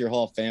pretty much your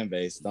whole fan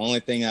base. The only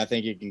thing I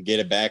think you can get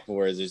it back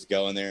for is just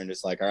go in there and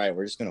just like, all right,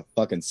 we're just gonna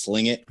fucking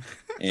sling it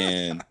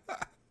and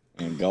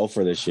go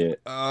for the shit.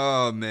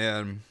 Oh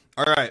man!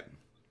 All right.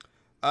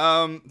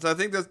 So I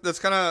think that's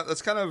kind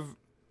of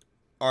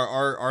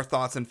our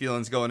thoughts and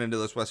feelings going into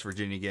this West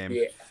Virginia game.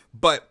 Yeah.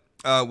 But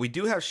we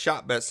do have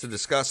shot bets to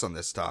discuss on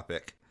this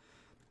topic.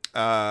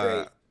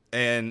 Great.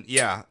 And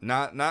yeah,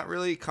 not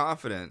really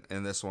confident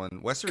in this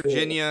one. West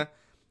Virginia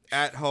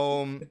at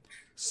home,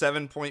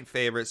 7-point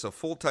favorite, so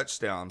full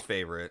touchdown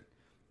favorite.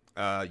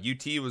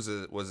 UT was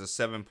a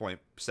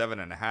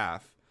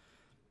 7.5.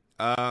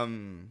 I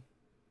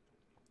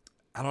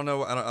don't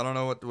know. I don't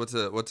know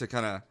what to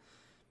kind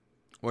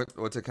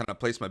of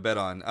place my bet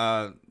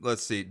on.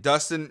 Let's see,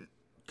 Dustin,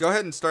 go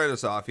ahead and start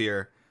us off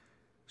here.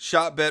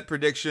 Shot bet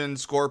prediction,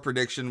 score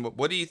prediction.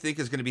 What do you think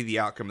is going to be the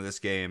outcome of this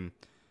game?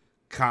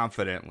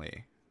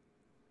 Confidently.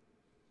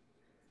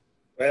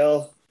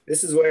 Well,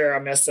 this is where I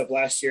messed up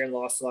last year and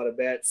lost a lot of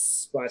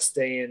bets by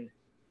staying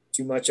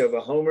too much of a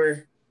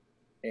homer.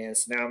 And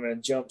so now I'm going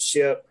to jump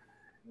ship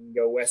and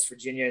go West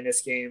Virginia in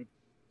this game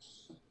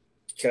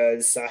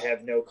because I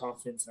have no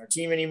confidence in our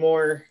team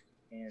anymore.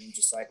 And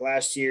just like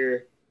last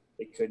year,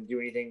 they couldn't do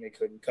anything. They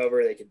couldn't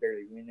cover. They could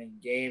barely win any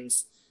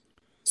games.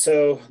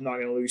 So I'm not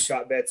going to lose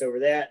shot bets over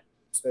that,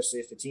 especially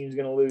if the team's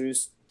going to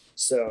lose.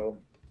 So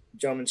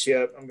jumping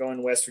ship, I'm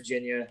going West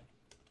Virginia.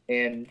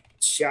 And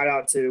shout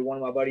out to one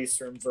of my buddies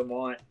from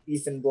Vermont,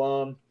 Ethan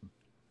Blum,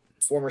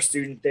 former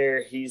student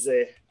there. He's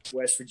a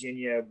West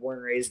Virginia born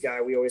and raised guy.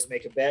 We always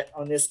make a bet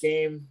on this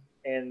game,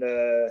 and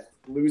the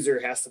loser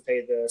has to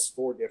pay the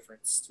score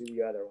difference to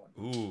the other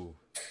one. Ooh.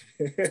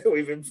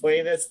 We've been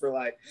playing this for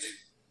like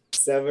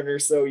 7 or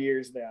so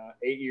years now,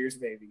 8 years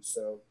maybe.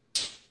 So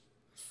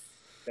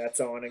that's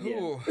on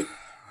again. Ooh.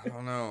 I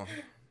don't know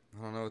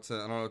what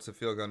to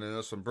feel going into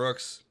this one.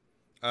 Brooks,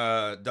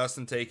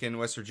 Dustin taking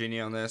West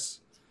Virginia on this.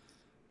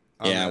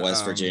 Yeah,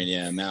 West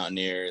Virginia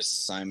Mountaineers,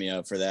 sign me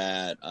up for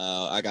that.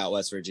 I got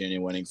West Virginia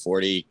winning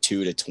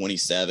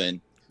 42-27.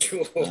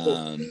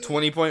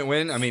 20-point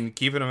win. I mean,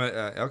 keeping them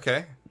at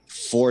okay.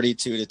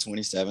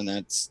 42-27.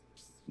 That's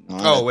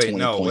oh wait,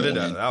 no, what did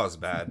that was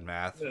bad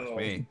math. No,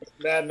 me.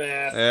 Bad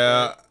math.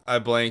 Yeah, I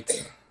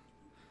blanked.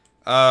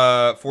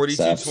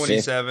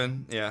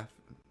 42-27. Yeah.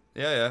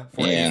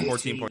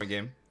 14-point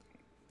game.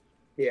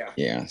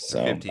 Yeah.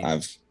 So 15.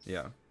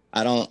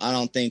 I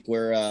don't think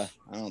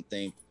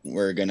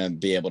we're gonna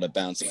be able to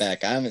bounce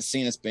back. I haven't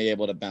seen us be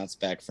able to bounce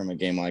back from a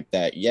game like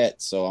that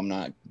yet, so I'm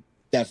not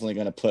definitely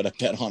gonna put a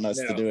bet on us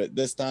to do it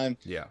this time.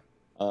 Yeah.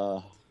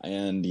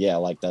 And yeah,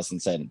 like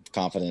Dustin said,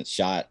 confident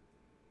shot.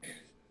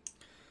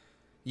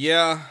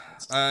 Yeah,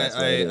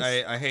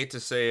 I hate to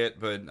say it,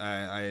 but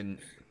I'm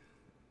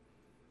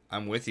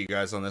with you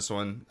guys on this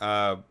one.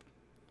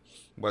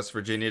 West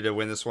Virginia to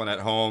win this one at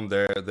home.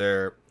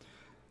 They're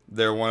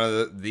one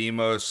of the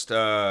most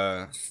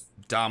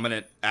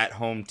dominant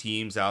at-home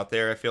teams out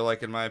there, I feel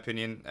like, in my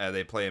opinion.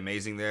 They play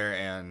amazing there,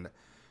 and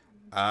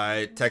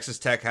Texas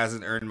Tech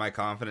hasn't earned my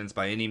confidence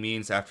by any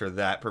means after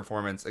that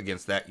performance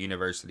against that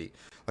university.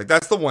 Like,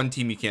 that's the one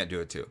team you can't do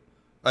it to.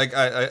 Like,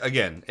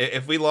 again,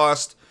 if we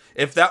lost,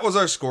 if that was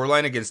our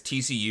scoreline against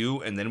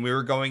TCU, and then we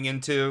were going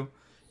into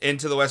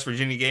the West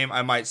Virginia game,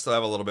 I might still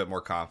have a little bit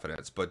more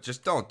confidence. But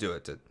just don't do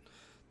it to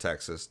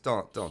Texas.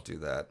 Don't do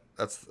that.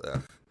 That's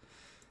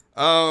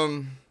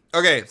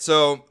okay.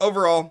 So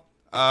overall,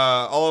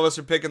 all of us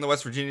are picking the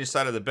West Virginia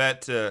side of the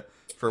bet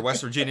for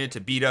West Virginia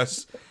to beat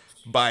us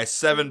by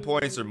 7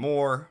 points or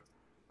more.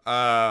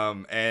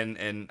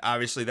 And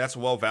obviously that's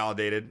well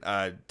validated.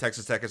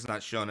 Texas Tech has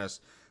not shown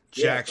us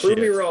jack shit. Prove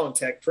me wrong,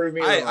 Tech. Prove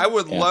me wrong. I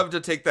would love to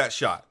take that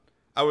shot.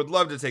 I would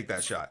love to take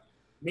that shot.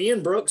 Me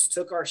and Brooks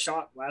took our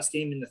shot last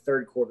game in the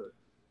third quarter.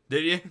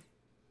 Did you?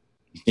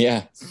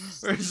 Yeah.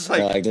 We're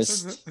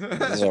just this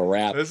is a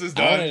wrap. This is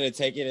I done. wanted to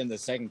take it in the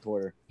second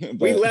quarter.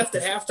 We left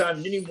at halftime,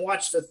 didn't even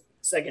watch the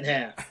second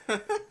half.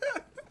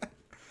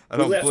 I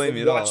don't blame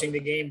you at all. Watching the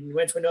game, we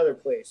went to another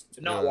place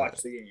to not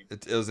watch the game.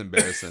 It was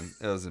embarrassing.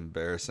 It was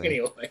embarrassing.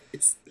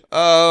 Anyways.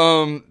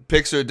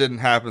 Picture didn't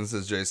happen,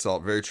 says Jay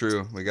Salt. Very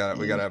true. We got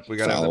have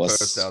the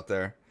post out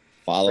there.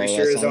 Follow Pretty us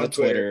sure it's on on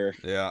Twitter.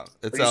 Yeah,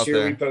 it's Pretty out sure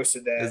there. we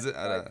posted that. Is it?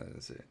 I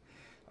don't see.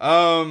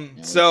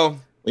 So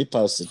We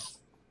posted.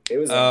 It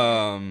was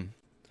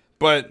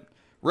but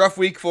rough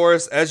week for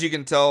us. As you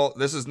can tell,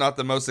 this is not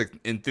the most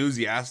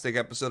enthusiastic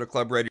episode of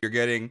Club Red you're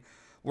getting.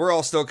 We're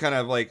all still kind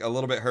of like a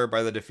little bit hurt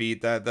by the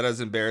defeat. That is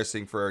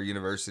embarrassing for our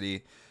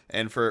university,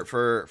 and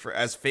for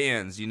as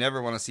fans, you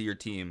never want to see your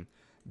team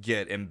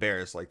get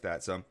embarrassed like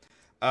that. So,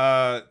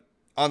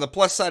 on the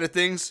plus side of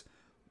things,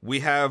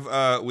 we have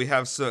a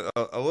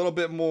little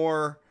bit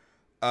more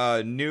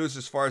news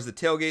as far as the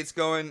tailgates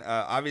going.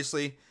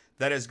 Obviously,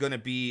 that is going to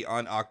be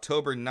on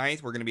October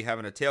 9th. We're going to be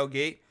having a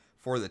tailgate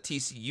for the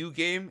TCU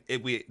game.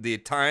 The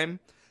time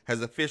has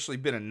officially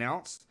been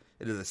announced.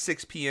 It is a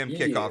 6 p.m.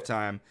 kickoff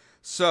time.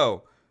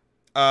 So,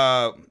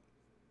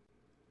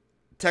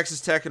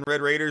 Texas Tech and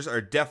Red Raiders are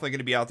definitely going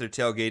to be out there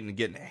tailgating and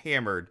getting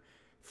hammered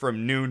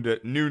from noon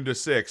to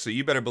 6. So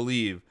you better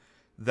believe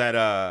that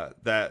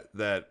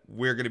that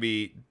we're going to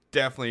be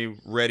definitely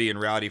ready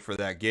and rowdy for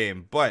that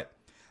game. But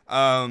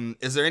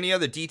is there any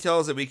other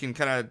details that we can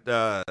kind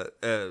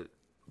of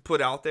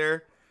put out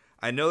there?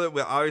 I know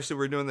that obviously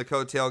we're doing the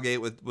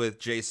co-tailgate with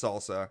Jay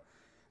Salsa.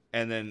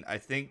 And then I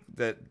think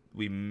that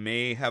we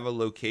may have a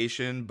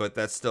location, but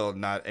that's still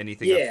not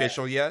anything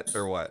official yet,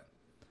 or what?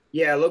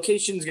 Yeah,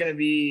 location's going to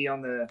be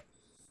on the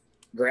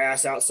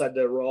grass outside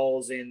the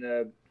Rawls in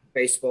the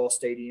baseball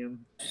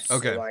stadium.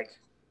 Okay. So, like,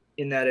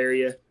 in that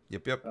area.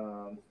 Yep.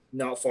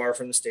 Not far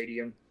from the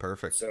stadium.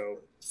 Perfect. So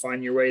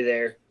find your way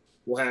there.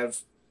 We'll have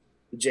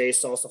the Jay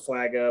Salsa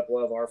flag up.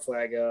 We'll have our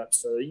flag up.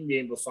 So you can be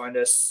able to find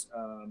us.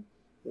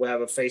 We'll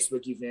have a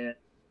Facebook event.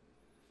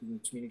 You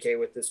can communicate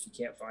with us if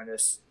you can't find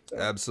us. So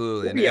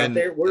absolutely. We'll be out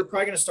there. We're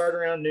probably going to start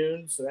around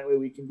noon, so that way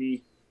we can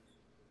be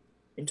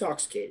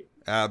intoxicated.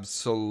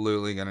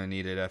 Absolutely going to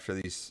need it after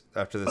this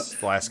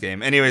last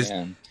game. Anyways,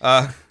 Yeah.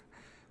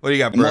 what do you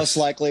got, Brooks? Most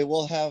likely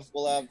we'll have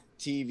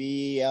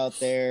TV out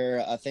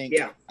there. I think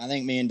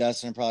me and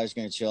Dustin are probably just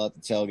going to chill at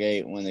the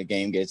tailgate when the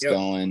game gets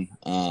going.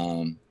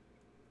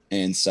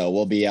 And so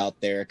we'll be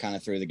out there kind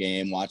of through the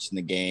game, watching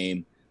the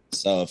game.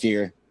 So if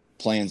your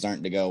plans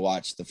aren't to go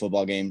watch the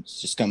football game,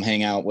 just come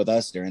hang out with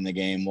us during the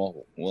game.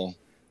 We'll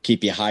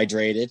keep you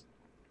hydrated,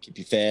 keep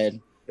you fed.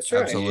 That's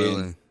right.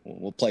 Absolutely.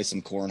 We'll play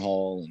some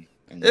cornhole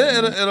and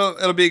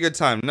it'll be a good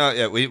time. No,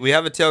 yeah, we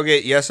have a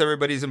tailgate. Yes,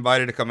 everybody's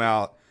invited to come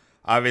out.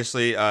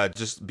 Obviously,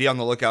 just be on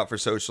the lookout for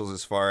socials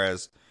as far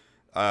as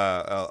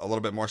a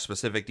little bit more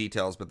specific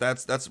details. But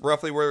that's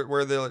roughly where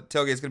the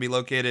tailgate is going to be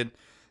located.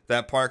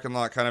 That parking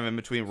lot, kind of in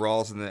between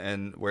Rawls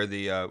and where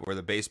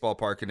the baseball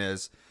parking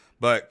is.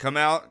 But come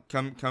out,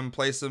 come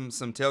play some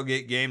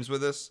tailgate games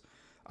with us.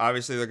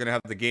 Obviously, they're going to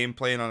have the game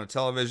playing on a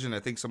television. I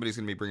think somebody's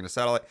going to be bringing a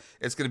satellite.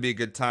 It's going to be a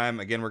good time.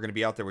 Again, we're going to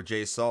be out there with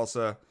Jay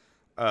Salsa.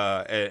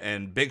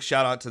 And big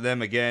shout out to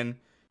them again.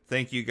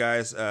 Thank you,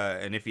 guys.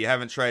 And if you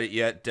haven't tried it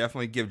yet,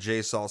 definitely give Jay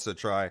Salsa a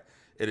try.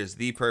 It is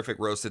the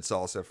perfect roasted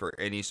salsa for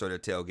any sort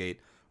of tailgate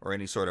or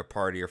any sort of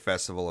party or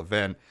festival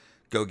event.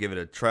 Go give it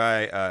a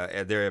try.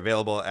 They're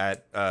available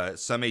at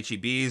some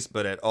HEBs,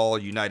 but at all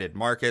United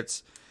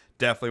Markets.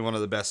 Definitely one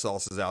of the best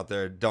salsas out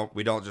there.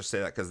 We don't just say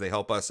that because they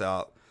help us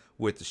out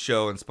with the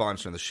show and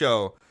sponsoring the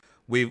show.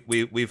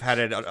 We've had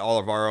it at all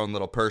of our own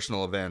little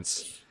personal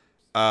events,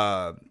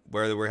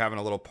 whether we're having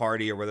a little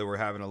party or whether we're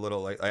having a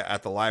little like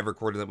at the live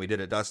recording that we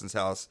did at Dustin's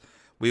house.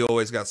 We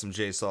always got some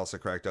Jay Salsa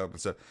cracked open.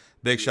 So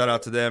big shout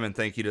out to them and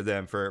thank you to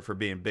them for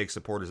being big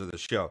supporters of the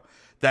show.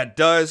 That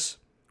does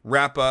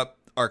wrap up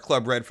our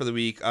Club Red for the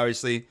week.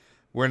 Obviously,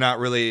 we're not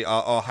really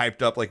all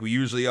hyped up like we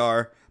usually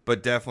are,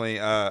 but definitely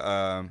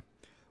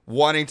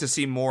wanting to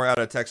see more out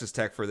of Texas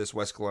Tech for this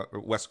West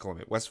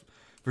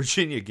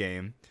Virginia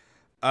game.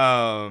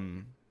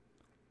 And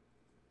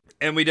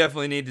we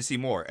definitely need to see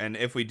more. And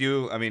if we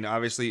do, I mean,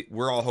 obviously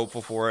we're all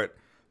hopeful for it,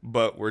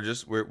 but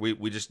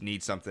we just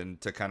need something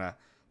to kind of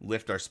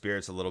lift our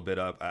spirits a little bit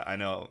up. I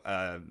know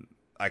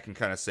I can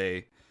kind of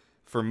say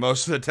for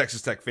most of the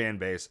Texas Tech fan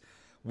base,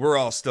 we're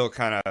all still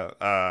kind of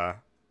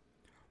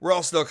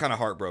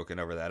heartbroken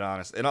over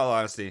that. In all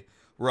honesty,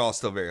 we're all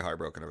still very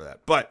heartbroken over that.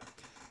 But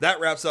that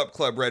wraps up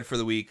Club Red for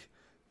the week.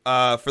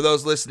 For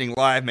those listening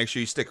live, make sure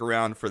you stick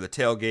around for the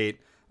tailgate.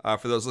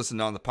 For those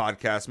listening on the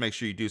podcast, make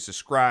sure you do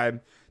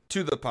subscribe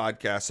to the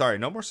podcast. Sorry,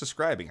 no more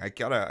subscribing. I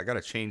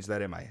gotta change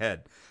that in my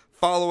head.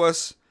 Follow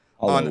us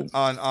on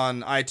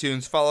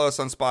iTunes. Follow us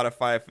on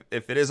Spotify.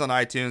 If it is on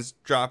iTunes,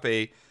 drop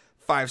a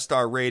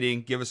 5-star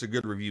rating. Give us a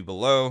good review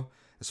below.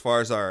 As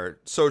far as our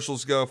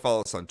socials go,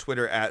 follow us on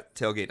Twitter at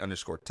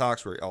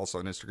tailgate_talks. We're also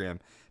on Instagram,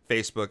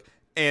 Facebook,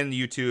 and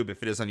YouTube.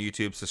 If it is on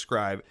YouTube,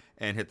 subscribe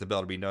and hit the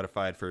bell to be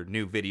notified for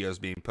new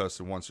videos being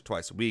posted once or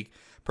twice a week.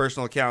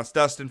 Personal accounts,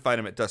 Dustin, find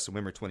him at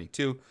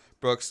DustinWimmer22.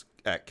 Brooks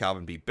at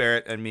Calvin B.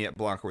 Barrett, and me at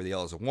Blanca, where the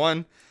L is a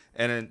 1.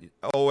 And then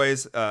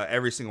always,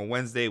 every single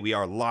Wednesday, we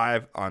are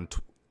live on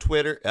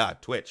Twitch, blah,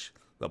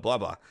 blah,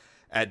 blah,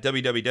 at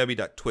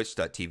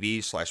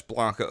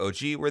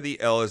www.twitch.tv/BlancaOG, where the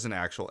L is an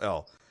actual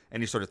L.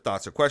 Any sort of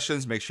thoughts or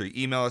questions, make sure you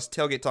email us,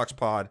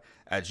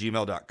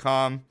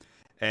 tailgatetalkspod@gmail.com.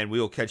 And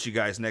we will catch you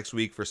guys next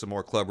week for some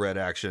more Club Red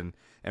action.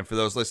 And for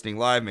those listening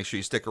live, make sure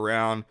you stick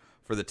around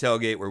for the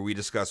tailgate where we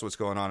discuss what's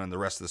going on in the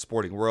rest of the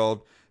sporting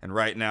world. And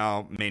right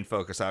now, main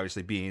focus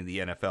obviously being the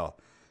NFL.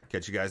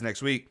 Catch you guys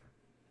next week.